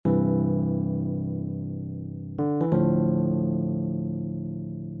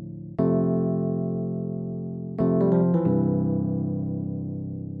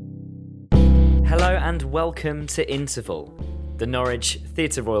and welcome to Interval, the Norwich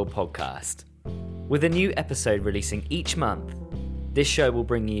Theatre Royal podcast. With a new episode releasing each month, this show will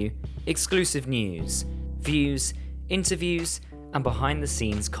bring you exclusive news, views, interviews, and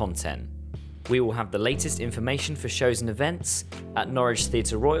behind-the-scenes content. We will have the latest information for shows and events at Norwich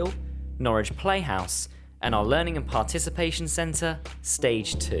Theatre Royal, Norwich Playhouse, and our Learning and Participation Centre,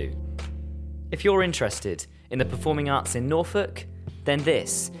 Stage 2. If you're interested in the performing arts in Norfolk, then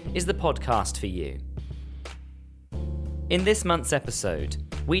this is the podcast for you. In this month's episode,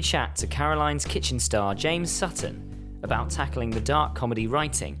 we chat to Caroline's Kitchen star James Sutton about tackling the dark comedy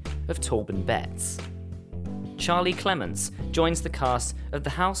writing of Torben Betts. Charlie Clements joins the cast of The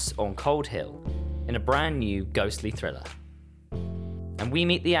House on Cold Hill in a brand new ghostly thriller. And we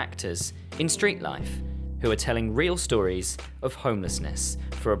meet the actors in Street Life who are telling real stories of homelessness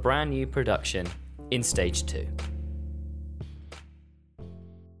for a brand new production in Stage 2.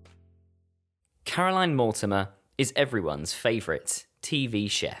 Caroline Mortimer is everyone's favourite TV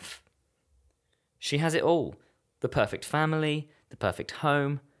chef. She has it all, the perfect family, the perfect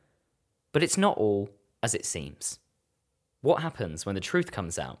home, but it's not all as it seems. What happens when the truth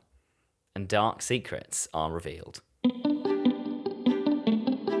comes out and dark secrets are revealed?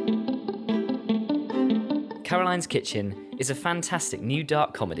 Caroline's Kitchen is a fantastic new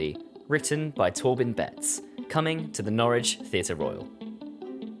dark comedy written by Torben Betts, coming to the Norwich Theatre Royal.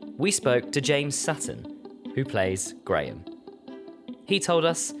 We spoke to James Sutton, who plays Graham. He told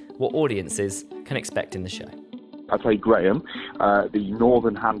us what audiences can expect in the show. I play Graham, the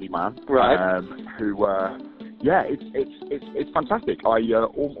northern handyman. Right. It's fantastic.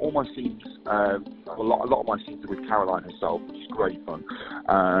 All my scenes, a lot of my scenes are with Caroline herself, which is great fun.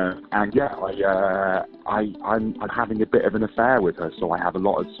 I'm having a bit of an affair with her, so I have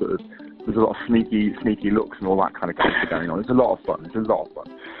there's a lot of sneaky looks and all that kind of stuff going on. It's a lot of fun.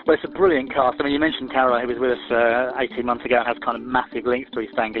 Well, it's a brilliant cast. I mean, you mentioned Caroline, who was with us 18 months ago and has kind of massive links to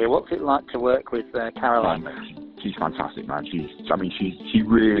East Anglia. What's it like to work with Caroline? She's fantastic, man. She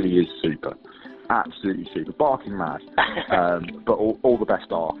really is super. Absolutely super. Barking mad. But all the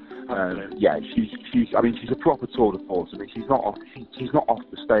best are. She's a proper tour de force. I mean, she's not off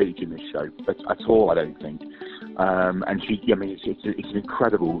the stage in this show at all, I don't think. It's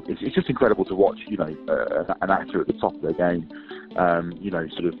incredible. It's just incredible to watch, an actor at the top of their game,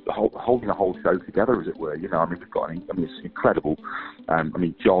 sort of holding a whole show together, as it were. It's incredible.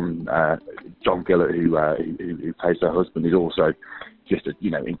 John Gillett, who plays her husband, is also just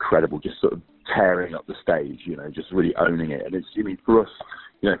incredible, just sort of tearing up the stage, just really owning it. And for us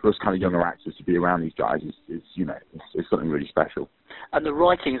kind of younger actors to be around these guys is something really special. And the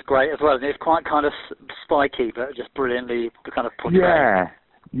writing's great as well, and it's quite kind of spiky, but just brilliantly kind of portrayed.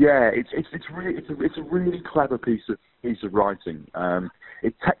 It's a really clever piece of writing.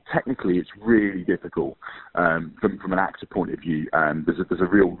 Technically, it's really difficult from an actor point of view. There's a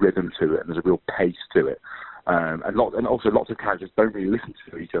real rhythm to it, and there's a real pace to it. And also lots of characters don't really listen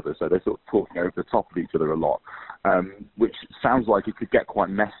to each other, so they're sort of talking over the top of each other a lot, which sounds like it could get quite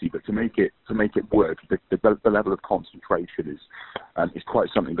messy. But to make it work, the level of concentration is quite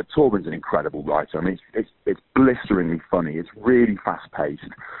something. But Torben's an incredible writer. I mean, it's blisteringly funny. It's really fast paced,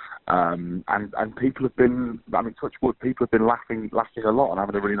 and people have been, touch wood, people have been laughing a lot and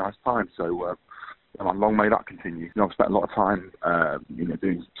having a really nice time. So. Long may that continue. I've spent a lot of time,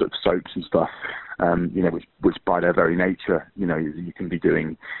 doing sort of soaps and stuff, which by their very nature, you can be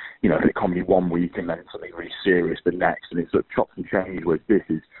doing, a bit of comedy one week and then something really serious the next, and it's sort of chopped and changed. Whereas this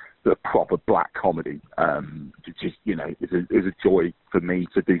is sort of proper black comedy. It's a joy for me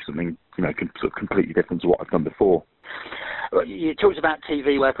to do something, sort of completely different to what I've done before. Well, you talked about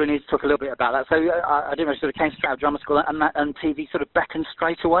TV work. We need to talk a little bit about that. So I didn't know, sort of came straight out of drama school, and TV sort of beckoned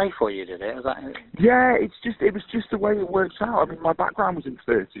straight away for you, did it? Was that... Yeah, it was just the way it works out. I mean, my background was in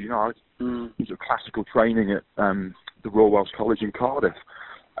theatre. I was sort of classical training at the Royal Welsh College in Cardiff,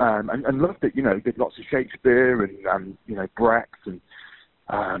 and loved it. Did lots of Shakespeare and Brecht and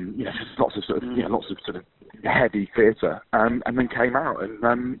just lots of sort of heavy theatre, and then came out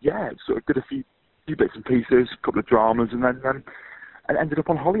and sort of did a few bits and pieces, a couple of dramas, and then and ended up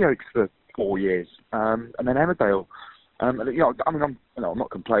on Hollyoaks for 4 years, and then Emmerdale. I'm not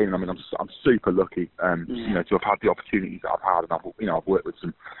complaining. I mean, I'm super lucky, to have had the opportunities that I've had, and I've worked with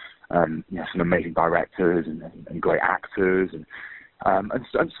some amazing directors and great actors, and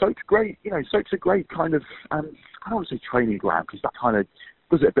soap's great. Soap's a great kind of I don't want to say training ground, because that kind of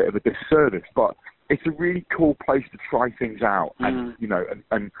does it a bit of a disservice, but it's a really cool place to try things out and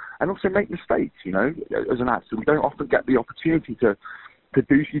also make mistakes. As an actor, we don't often get the opportunity to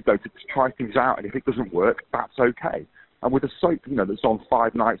try things out, and if it doesn't work, that's okay. And with a soap, that's on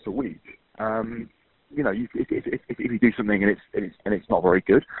 5 nights a week, you know, if you do something and it's not very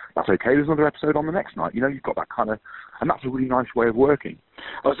good, that's okay. There's another episode on the next night. You know, you've got that kind of, and that's a really nice way of working.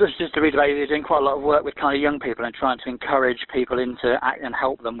 I was just to read about you, you're doing quite a lot of work with kind of young people and trying to encourage people into act and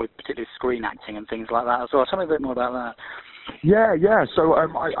help them with particularly screen acting and things like that as well. Tell me a bit more about that. Yeah. So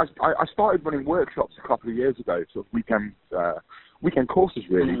I started running workshops a couple of years ago, sort of weekend courses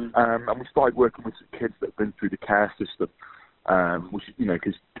really, and we started working with some kids that have been through the care system, which you know,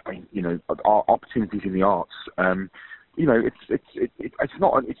 because our opportunities in the arts, you know, it's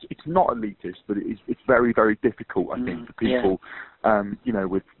not elitist, but it's very, very difficult, I think, for people, you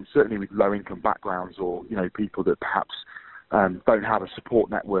know, certainly with low income backgrounds, or you know, people that perhaps don't have a support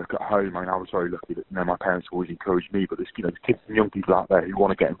network at home. I mean, I was very lucky that, you know, my parents always encouraged me, but there's, you know, there's kids and young people out there who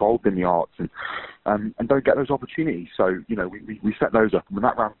want to get involved in the arts and don't get those opportunities. So, you know, we set those up, and when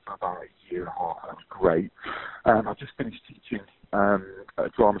that ran for about a year and a half, that was great. I've just finished teaching at a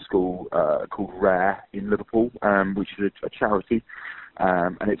drama school called Rare in Liverpool, which is a charity.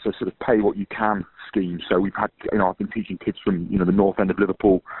 And it's a sort of pay what you can scheme. So we've had, you know, I've been teaching kids from, you know, the north end of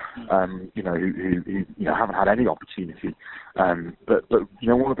Liverpool, you know, who you know, haven't had any opportunity, but you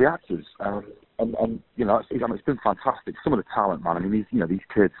know, want to be actors. And you know, it's been fantastic. Some of the talent, man. I mean, these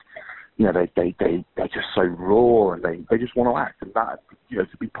kids, you know, they're just so raw, and they just want to act, and that, you know,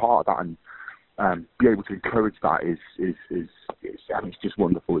 to be part of that and be able to encourage that is I mean, it's just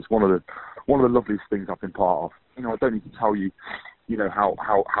wonderful. It's one of the loveliest things I've been part of. You know, I don't need to tell you, you know, how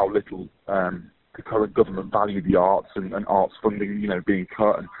little the current government value the arts and arts funding, you know, being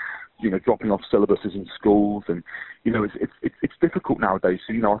cut and, you know, dropping off syllabuses in schools, and you know, it's difficult nowadays.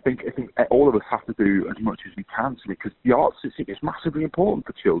 So, you know, I think all of us have to do as much as we can, because the arts is massively important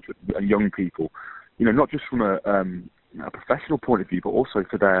for children and young people. You know, not just from a professional point of view, but also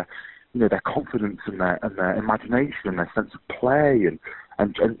for their, you know, their confidence and their imagination and their sense of play, and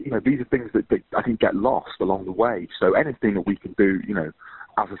you know, these are things that I think get lost along the way. So anything that we can do, you know,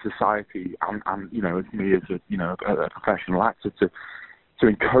 as a society, and you know, as me as a professional actor, to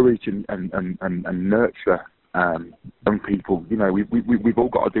encourage and nurture young people, you know, we've all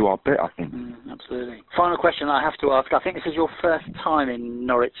got to do our bit, I think. Absolutely. Final question I have to ask. I think this is your first time in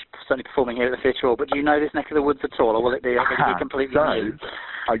Norwich, certainly performing here at the Theatre Hall, but do you know this neck of the woods at all, or will it be completely new?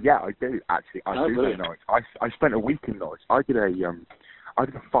 Yeah, I do, actually. I do know Norwich. I spent a week in Norwich. I did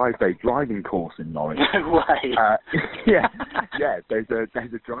a 5-day driving course in Norwich. No way. Yeah. There's a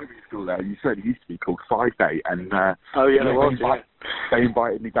driving school there. You certainly used to be called 5-day, and they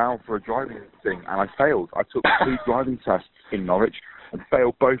invited me down for a driving thing, and I failed. I took 2 driving tests in Norwich and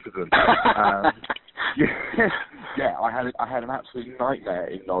failed both of them. Yeah, I had an absolute nightmare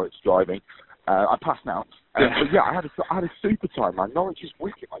in Norwich driving. I passed now. But yeah, I had a super time, man. Norwich is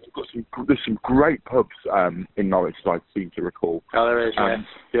wicked, man. There's some great pubs in Norwich that I seem to recall. Oh, there is,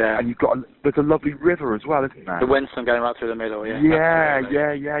 yeah. And there's a lovely river as well, isn't there? The Winston going right through the middle, yeah.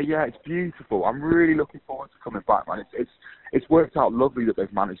 Yeah. It's beautiful. I'm really looking forward to coming back, man. It's worked out lovely that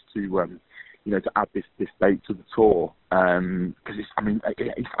they've managed to you know, to add this date to the tour, because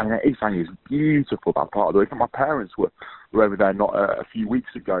Isang is beautiful, that part of the way. My parents were over there not a few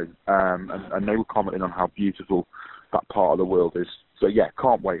weeks ago, and they were commenting on how beautiful that part of the world is. So yeah,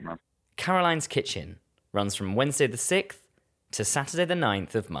 can't wait, man. Caroline's Kitchen runs from Wednesday the 6th to Saturday the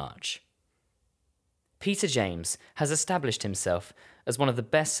 9th of March. Peter James has established himself as one of the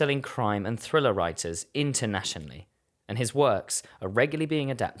best-selling crime and thriller writers internationally, and his works are regularly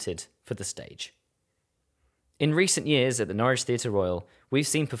being adapted for the stage. In recent years at the Norwich Theatre Royal, we've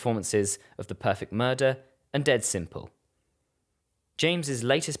seen performances of The Perfect Murder and Dead Simple. James's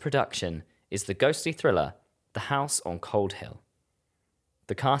latest production is the ghostly thriller The House on Cold Hill.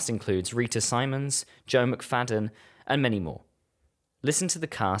 The cast includes Rita Simons, Joe McFadden, and many more. Listen to the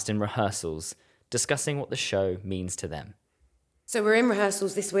cast in rehearsals discussing what the show means to them. So we're in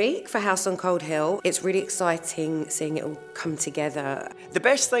rehearsals this week for House on Cold Hill. It's really exciting seeing it all come together. The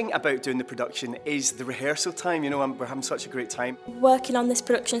best thing about doing the production is the rehearsal time. You know, we're having such a great time. Working on this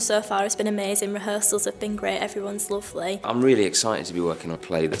production so far has been amazing. Rehearsals have been great. Everyone's lovely. I'm really excited to be working on a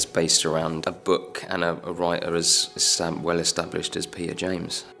play that's based around a book and a writer as well established as Peter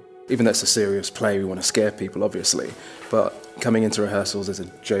James. Even though it's a serious play, we want to scare people, obviously, but coming into rehearsals, there's a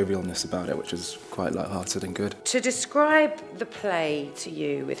jovialness about it, which is quite light-hearted and good. To describe the play to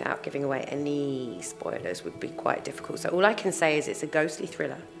you without giving away any spoilers would be quite difficult. So all I can say is it's a ghostly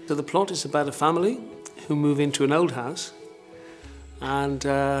thriller. So the plot is about a family who move into an old house and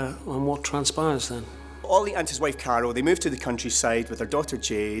what transpires then. Ollie and his wife Carol, they moved to the countryside with their daughter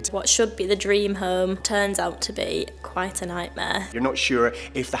Jade. What should be the dream home turns out to be quite a nightmare. You're not sure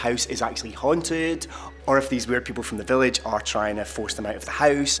if the house is actually haunted or if these weird people from the village are trying to force them out of the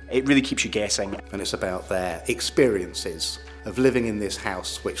house. It really keeps you guessing. And it's about their experiences of living in this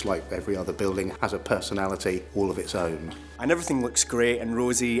house, which, like every other building, has a personality all of its own. And everything looks great and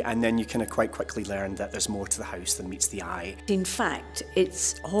rosy, and then you kind of quite quickly learn that there's more to the house than meets the eye. In fact,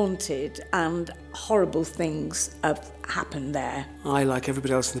 it's haunted and horrible things have happened there. I, like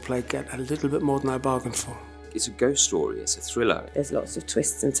everybody else in the play, get a little bit more than I bargained for. It's a ghost story, it's a thriller. There's lots of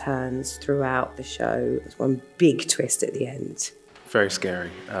twists and turns throughout the show. There's one big twist at the end. Very scary.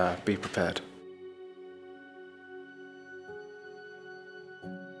 Be prepared.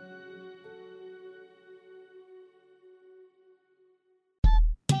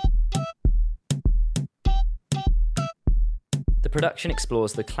 The production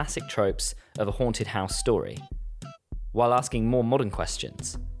explores the classic tropes of a haunted house story, while asking more modern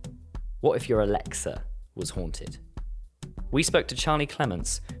questions. What if your Alexa was haunted? We spoke to Charlie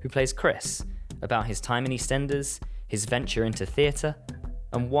Clements, who plays Chris, about his time in EastEnders, his venture into theatre,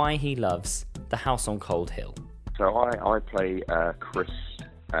 and why he loves The House on Cold Hill. So I play Chris,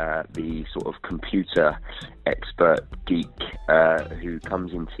 the sort of computer expert geek who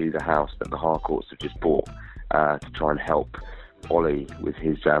comes into the house that the Harcourts have just bought to try and help Ollie with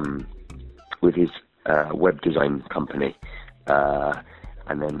his web design company,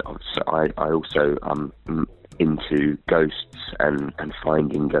 and then I also into ghosts and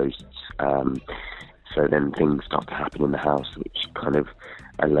finding ghosts. So then things start to happen in the house, which kind of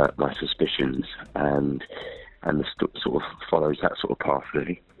alert my suspicions, and the sort of follows that sort of path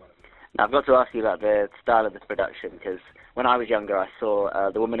really. Now, I've got to ask you about the style of the production, because when I was younger, I saw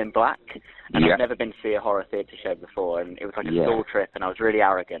The Woman in Black, and I'd never been to see a horror theatre show before, and it was like a school trip, and I was really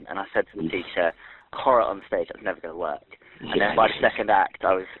arrogant, and I said to the teacher, horror on stage, that's never going to work. And then by the second act,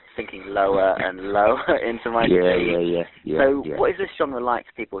 I was sinking lower and lower into my seat. So what is this genre like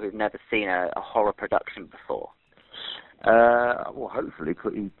to people who've never seen a horror production before? Well, hopefully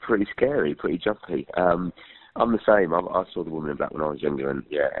pretty scary, pretty jumpy. I'm the same. I saw The Woman in Black when I was younger, and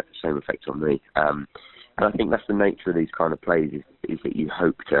it had the same effect on me. And I think that's the nature of these kind of plays is that you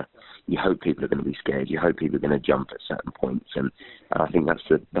hope people are going to be scared. You hope people are going to jump at certain points, and I think that's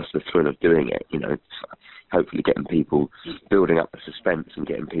the thrill of doing it. You know, it's hopefully getting people, building up the suspense and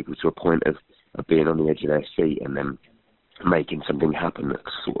getting people to a point of being on the edge of their seat, and then making something happen that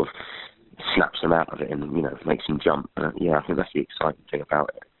sort of snaps them out of it and makes them jump. I think that's the exciting thing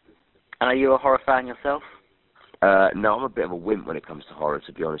about it. And are you a horror fan yourself? No, I'm a bit of a wimp when it comes to horror,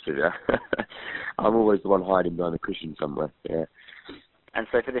 to be honest with you. I'm always the one hiding behind a cushion somewhere, yeah. And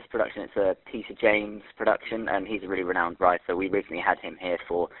so for this production, it's a Peter James production, and he's a really renowned writer. We recently had him here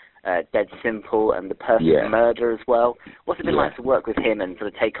for Dead Simple and The Perfect Murder as well. What's it been like to work with him and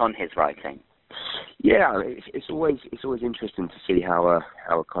sort of take on his writing? Yeah, it's always interesting to see how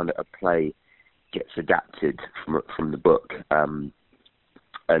a kind of a play gets adapted from the book.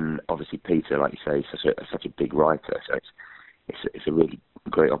 And obviously Peter, like you say, is such a big writer, so it's a really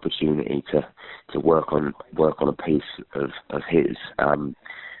great opportunity to work on a piece of his.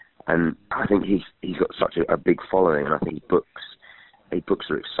 And I think he's got such a big following, and I think his books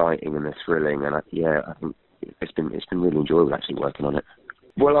are exciting and they're thrilling, and I think it's been really enjoyable actually working on it.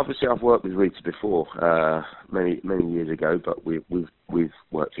 Well, obviously I've worked with Rita before, many years ago, but we've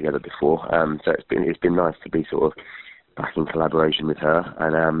worked together before. So it's been nice to be sort of back in collaboration with her,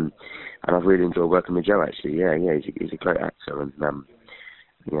 and I've really enjoyed working with Joe actually. He's a great actor, and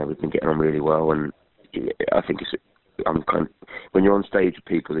we've been getting on really well. And I think when you're on stage with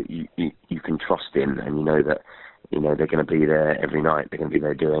people that you can trust in, and you know that they're going to be there every night, they're going to be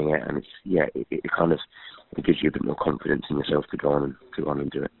there doing it, and it gives you a bit more confidence in yourself to go on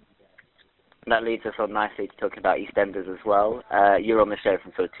and do it. And that leads us on nicely to talking about EastEnders as well. You were on the show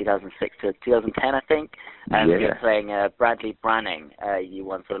from sort of 2006 to 2010, I think. You're playing Bradley Branning. You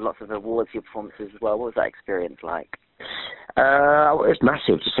won sort of lots of awards for your performances as well. What was that experience like? It's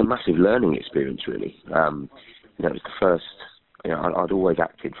massive, just a massive learning experience, really. It was the first. I'd always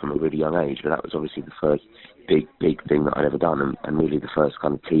acted from a really young age, but that was obviously the first big thing that I'd ever done, and really the first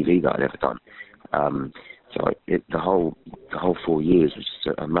kind of TV that I'd ever done. So the whole 4 years was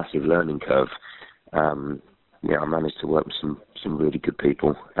just a massive learning curve. I managed to work with some really good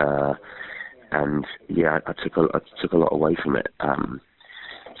people, and I took a lot away from it.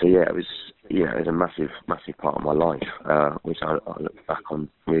 It was a massive part of my life, which I look back on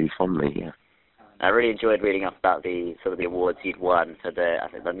really fondly. Yeah. I really enjoyed reading up about the awards you'd won for the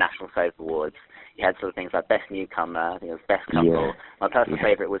National Soap Awards. You had sort of things like Best Newcomer, I think it was Best Couple. Yeah. My personal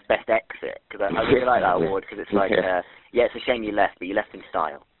favourite was Best Exit, because I really like that award, because it's like, it's a shame you left, but you left in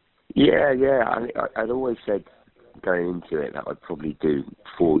style. Yeah. I'd always said going into it that I'd probably do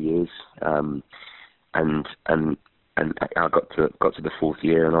 4 years, and I got to the fourth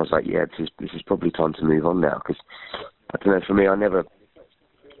year, and I was like, this is probably time to move on now, because I don't know, for me, I never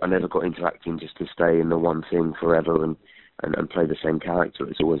got into acting just to stay in the one thing forever and play the same character.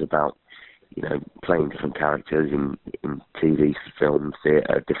 It's always about, you know, playing different characters in TV, film,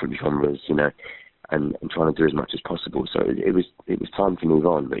 theatre, different genres, you know, and trying to do as much as possible. So it was time to move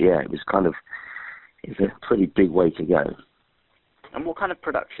on. But yeah, it's a pretty big way to go. And what kind of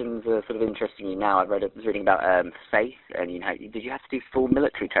productions are sort of interesting you now? I was reading about Faith, and did you have to do full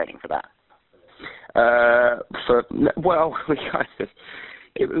military training for that?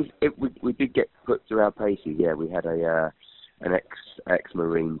 We did get put through our paces. Yeah, we had an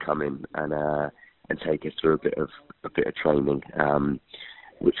ex-marine come in and take us through a bit of training,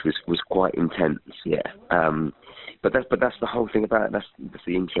 which was quite intense. Yeah, but that's the whole thing about it. That's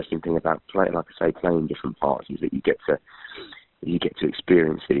the interesting thing about playing, like I say, playing different parts, is that you get to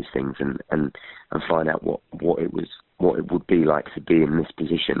experience these things and find out what it would be like to be in this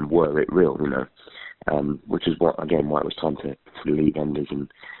position were it real, you know. Which is why it was time to leave Enders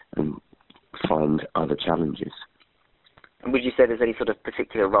and find other challenges. And would you say there's any sort of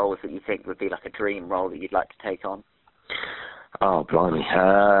particular roles that you think would be like a dream role that you'd like to take on? Oh, blimey.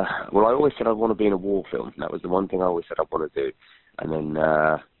 Well, I always said I'd want to be in a war film. That was the one thing I always said I'd want to do. And then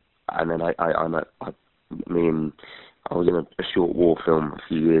I was in a short war film a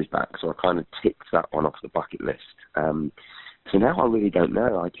few years back, so I kind of ticked that one off the bucket list. So now I really don't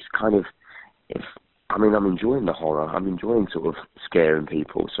know. I just kind of, I'm enjoying the horror. I'm enjoying sort of scaring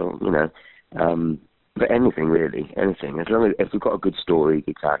people. So, you know, but anything really, anything. As long as if we've got a good story,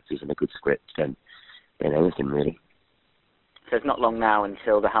 good characters, and a good script, then anything really. So it's not long now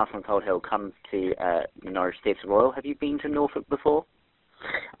until The House on Cold Hill comes to the Norwich Theatre Royal. Have you been to Norfolk before?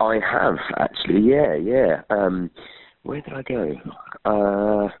 I have, actually, yeah. Where did I go?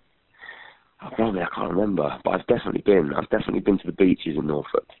 I can't remember, but I've definitely been. I've definitely been to the beaches in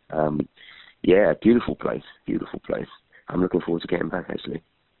Norfolk. Yeah, beautiful place. I'm looking forward to getting back, actually.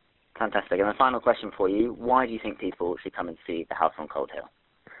 Fantastic. And the final question for you, why do you think people should come and see The House on Cold Hill?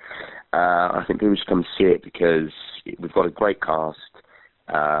 I think people should come see it because we've got a great cast.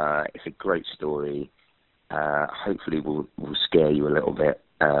 It's a great story. Hopefully we'll scare you a little bit,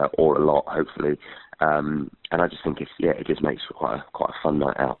 or a lot, hopefully. And I just think it just makes for quite a fun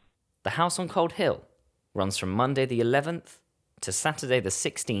night out. The House on Cold Hill runs from Monday the 11th to Saturday the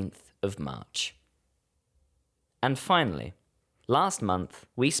 16th of March. And finally, last month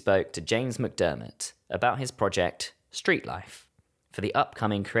we spoke to James McDermott about his project Street Life for the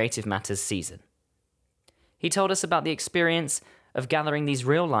upcoming Creative Matters season. He told us about the experience of gathering these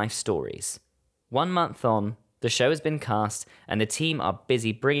real-life stories. 1 month on, the show has been cast and the team are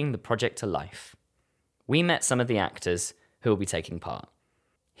busy bringing the project to life. We met some of the actors who will be taking part.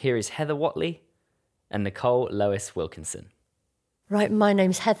 Here is Heather Whatley and Nicole Lois Wilkinson. Right, my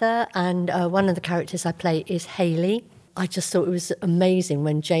name's Heather, and one of the characters I play is Hayley. I just thought it was amazing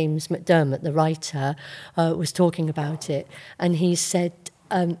when James McDermott, the writer, was talking about it, and he said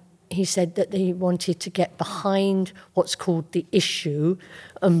that he wanted to get behind what's called the issue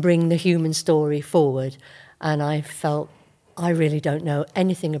and bring the human story forward. And I felt I really don't know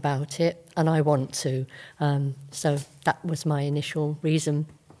anything about it, and I want to. So that was my initial reason.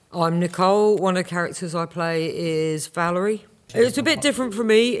 I'm Nicole. One of the characters I play is Valerie. It's a bit different for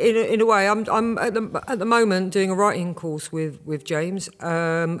me in a way. I'm at the moment doing a writing course with James,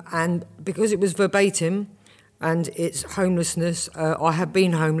 and because it was verbatim, and it's homelessness. I have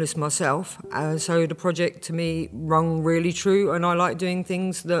been homeless myself, so the project to me rung really true, and I like doing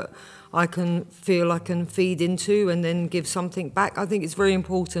things that I can feel I can feed into and then give something back. I think it's very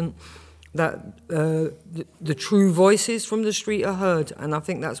important that the true voices from the street are heard, and I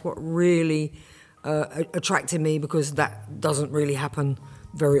think that's what really attracted me, because that doesn't really happen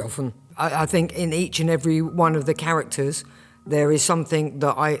very often. I think in each and every one of the characters there is something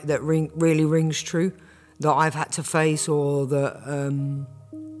that really rings true, that I've had to face, or that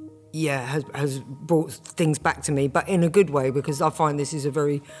has brought things back to me, but in a good way, because I find this is a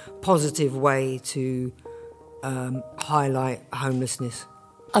very positive way to highlight homelessness.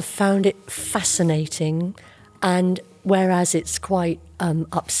 I've found it fascinating, and whereas it's quite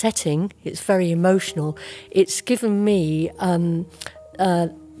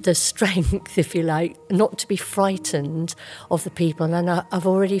the strength, if you like, not to be frightened of the people. And I've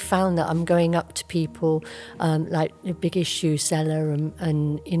already found that I'm going up to people like a big issue seller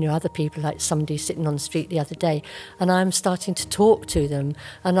and other people, like somebody sitting on the street the other day, and I'm starting to talk to them.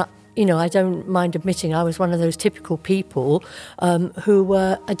 And I don't mind admitting I was one of those typical people who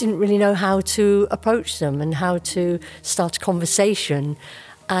I didn't really know how to approach them and how to start a conversation.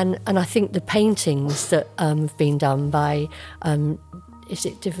 And I think the paintings that have been done by, is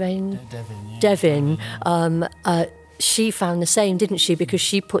it Devin? Devin. She found the same, didn't she? Because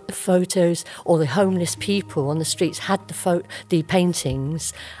she put the photos, or the homeless people on the streets had the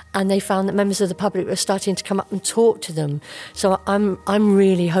paintings, and they found that members of the public were starting to come up and talk to them. So I'm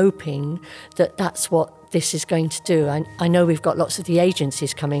really hoping that that's what this is going to do. I know we've got lots of the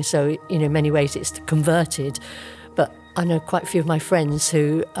agencies coming, so in many ways it's converted. But I know quite a few of my friends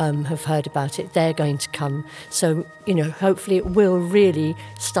who have heard about it. They're going to come. So, hopefully it will really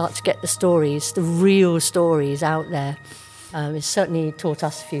start to get the real stories out there. It's certainly taught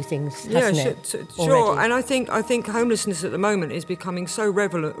us a few things, hasn't it? Sure. And I think homelessness at the moment is becoming so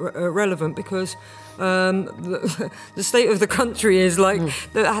relevant because the state of the country is like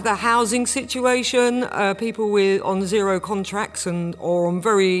the housing situation, people on zero contracts or on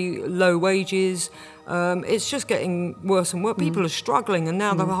very low wages. It's just getting worse and worse. People are struggling, and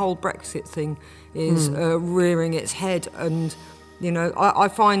now the whole Brexit thing is rearing its head. And, I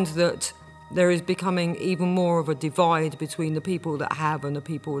find that there is becoming even more of a divide between the people that have and the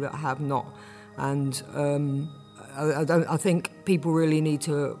people that have not. And I think people really need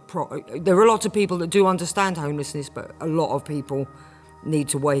to... there are lots of people that do understand homelessness, but a lot of people need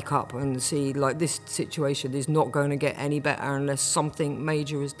to wake up and see, like, this situation is not going to get any better unless something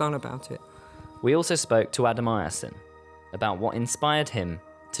major is done about it. We also spoke to Adam Ierson about what inspired him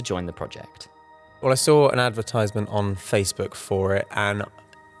to join the project. Well, I saw an advertisement on Facebook for it, and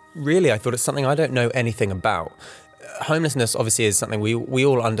really I thought it's something I don't know anything about. Homelessness obviously is something we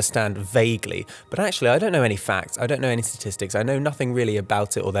all understand vaguely, but actually I don't know any facts, I don't know any statistics, I know nothing really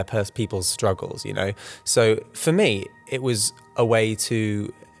about it or their people's struggles, So for me, it was a way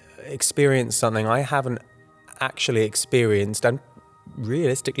to experience something I haven't actually experienced and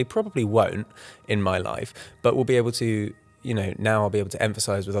realistically probably won't in my life, but will be able to, now I'll be able to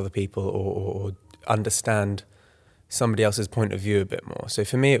emphasise with other people or understand somebody else's point of view a bit more. So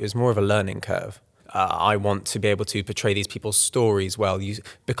for me, it was more of a learning curve. I want to be able to portray these people's stories well.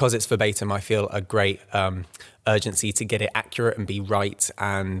 Because it's verbatim, I feel a great urgency to get it accurate and be right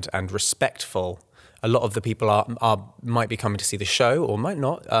and respectful. A lot of the people might be coming to see the show or might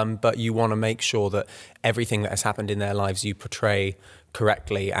not, but you want to make sure that everything that has happened in their lives you portray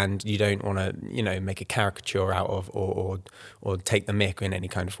correctly, and you don't want to, make a caricature out of or take the mick in any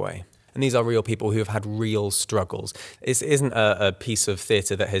kind of way. And these are real people who have had real struggles. This isn't a piece of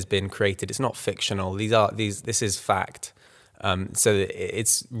theatre that has been created. It's not fictional. This is fact. So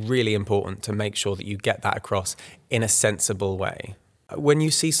it's really important to make sure that you get that across in a sensible way. When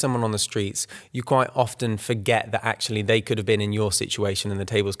you see someone on the streets, you quite often forget that actually they could have been in your situation and the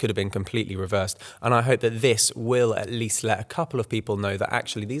tables could have been completely reversed. And I hope that this will at least let a couple of people know that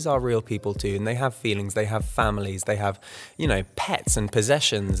actually these are real people too, and they have feelings, they have families, they have, pets and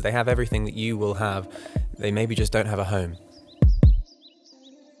possessions, they have everything that you will have. They maybe just don't have a home.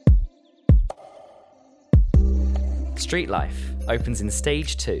 Street Life opens in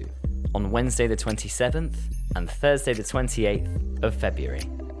Stage 2 on Wednesday the 27th and Thursday the 28th of February.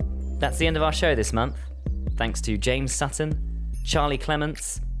 That's the end of our show this month. Thanks to James Sutton, Charlie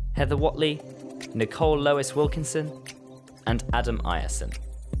Clements, Heather Watley, Nicole Lois Wilkinson, and Adam Ierson.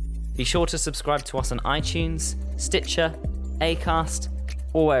 Be sure to subscribe to us on iTunes, Stitcher, Acast,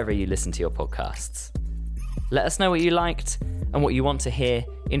 or wherever you listen to your podcasts. Let us know what you liked and what you want to hear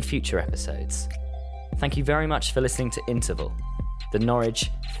in future episodes. Thank you very much for listening to Interval, the Norwich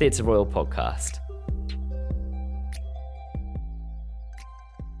Theatre Royal podcast.